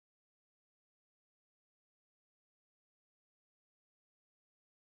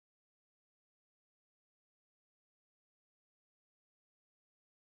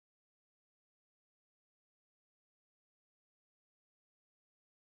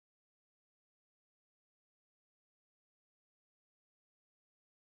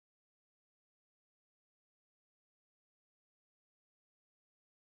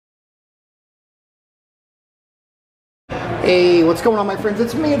Hey, what's going on, my friends?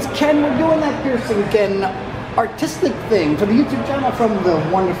 It's me, it's Ken. We're doing that Piercing Ken artistic thing for the YouTube channel from the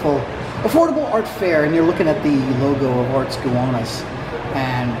wonderful Affordable Art Fair, and you're looking at the logo of Arts Gowanus.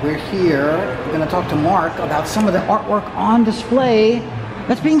 And we're here, we're going to talk to Mark about some of the artwork on display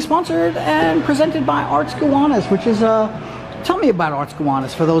that's being sponsored and presented by Arts Gowanus, which is tell me about Arts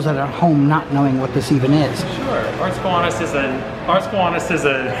Gowanus for those that are at home not knowing what this even is. Sure. Arts Gowanus is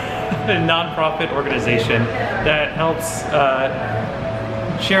a non-profit organization that helps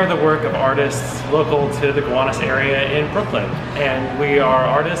share the work of artists local to the Gowanus area in Brooklyn. And we are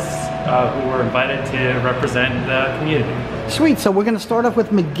artists who were invited to represent the community. Sweet. So we're going to start off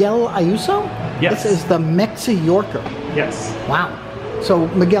with Miguel Ayuso? Yes. This is the Mexiyorker. Yes. Wow. So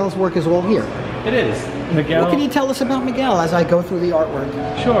Miguel's work is all here. It is. Miguel. What can you tell us about Miguel as I go through the artwork?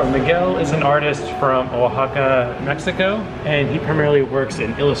 Sure. Miguel is an artist from Oaxaca, Mexico, and he primarily works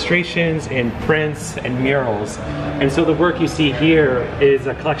in illustrations, in prints, and murals. And so the work you see here is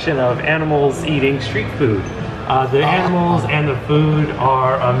a collection of animals eating street food. The animals and the food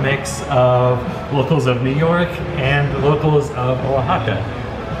are a mix of locals of New York and locals of Oaxaca.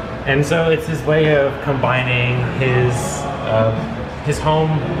 And so it's his way of combining his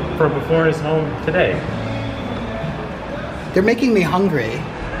home from before his home today. They're making me hungry.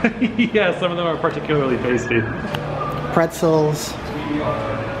 Yeah, some of them are particularly tasty. Pretzels,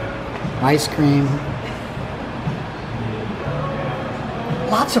 ice cream,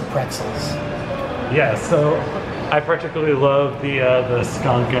 lots of pretzels. Yeah, so I particularly love the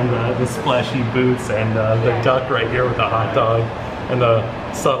skunk and the splashy boots and the duck right here with the hot dog and the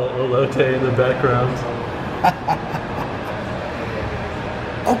subtle elote in the background.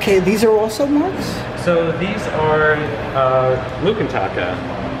 Okay, these are also marks? So these are Mookntaka.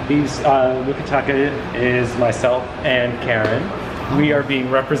 Mookntaka is myself and Karyn. We are being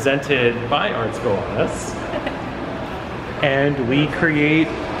represented by Arts Gowanus. And we create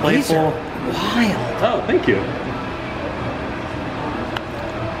playful... These are wild. Oh, thank you.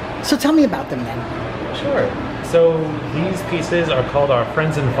 So tell me about them then. Sure. So these pieces are called our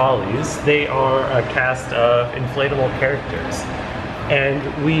Friends and Follies. They are a cast of inflatable characters. And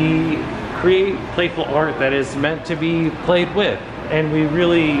we create playful art that is meant to be played with. And we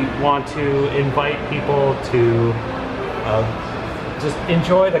really want to invite people to just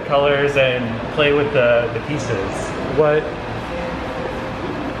enjoy the colors and play with the pieces.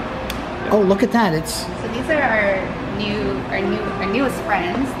 Oh, look at that! It's so these are our newest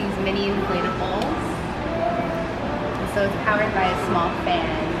friends. These mini inflatables. And so it's powered by a small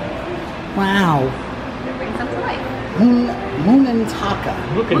fan. Wow. That brings them to life. Mookntaka.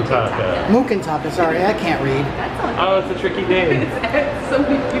 Mookntaka. Sorry, I can't read. That's okay. Oh, it's a tricky name. So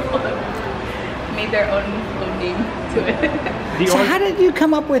many people have made their own name to it. So how did you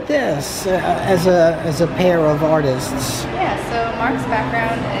come up with this as a pair of artists? Yeah, so Mark's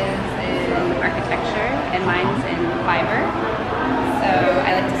background is in architecture and mine's in fiber. So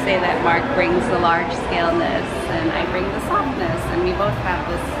I like to say that Mark brings the large scaleness and I bring the softness, and we both have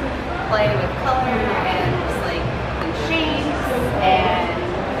this play with color and just like shapes, and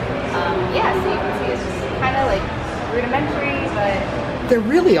yeah, so you can see it's just kind of like rudimentary, but they're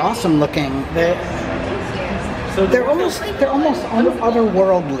really awesome looking. They're almost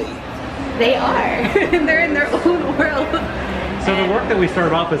otherworldly. They are. They're in their own world. So the work that we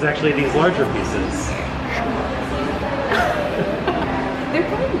started off is actually these larger pieces. They're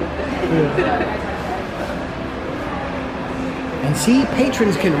playing with it. And see,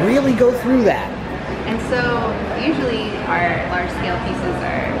 patrons can really go through that. And so usually our large scale pieces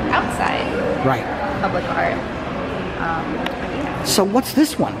are outside. Right. Public art. Yeah. So what's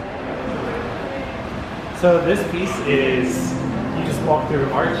this one? So this piece is, you just walk through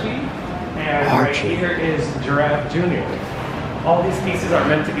Archie, and right here is Giraffe Jr. All these pieces are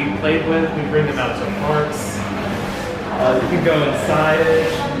meant to be played with. We bring them out to parks. You can go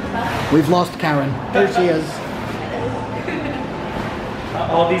inside. We've lost Karyn. There she is.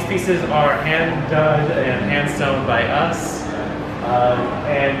 All these pieces are hand done and hand sewn by us,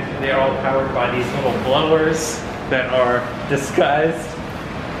 and they're all powered by these little blowers that are disguised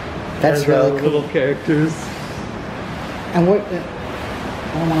That's as really cool. little characters. And what? I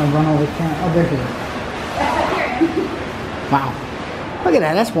don't want to run over Karyn. Oh, there she is. Wow. Look at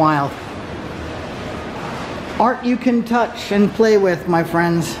that. That's wild. Art you can touch and play with, my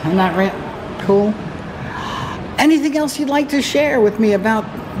friends. Isn't that right? Cool. Anything else you'd like to share with me about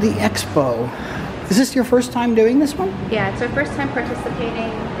the expo? Is this your first time doing this one? Yeah, it's our first time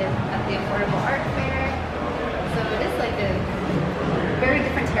participating at the Affordable Art Fair. So it is like a very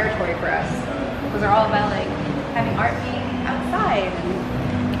different territory for us. Because they're all about like having art being outside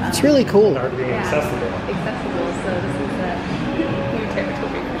and It's really cool. Art being accessible. Accessible, so this is a new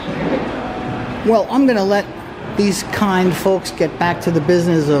territory for sure. Well, I'm going to let these kind folks get back to the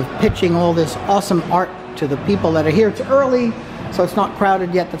business of pitching all this awesome art to the people that are here. It's early, so it's not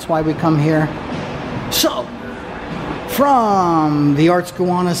crowded yet. That's why we come here. So, from the Arts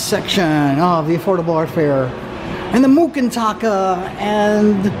Gowanus section of the Affordable Art Fair, and the Mookntaka,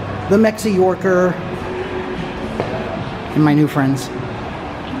 and the Mexiyorker, and my new friends.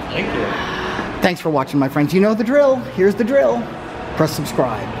 Thank you. Thanks for watching, my friends. You know the drill. Here's the drill. Press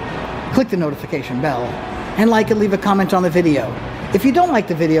subscribe. Click the notification bell. And like and leave a comment on the video. If you don't like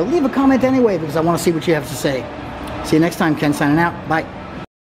the video, leave a comment anyway because I want to see what you have to say. See you next time. Ken signing out. Bye.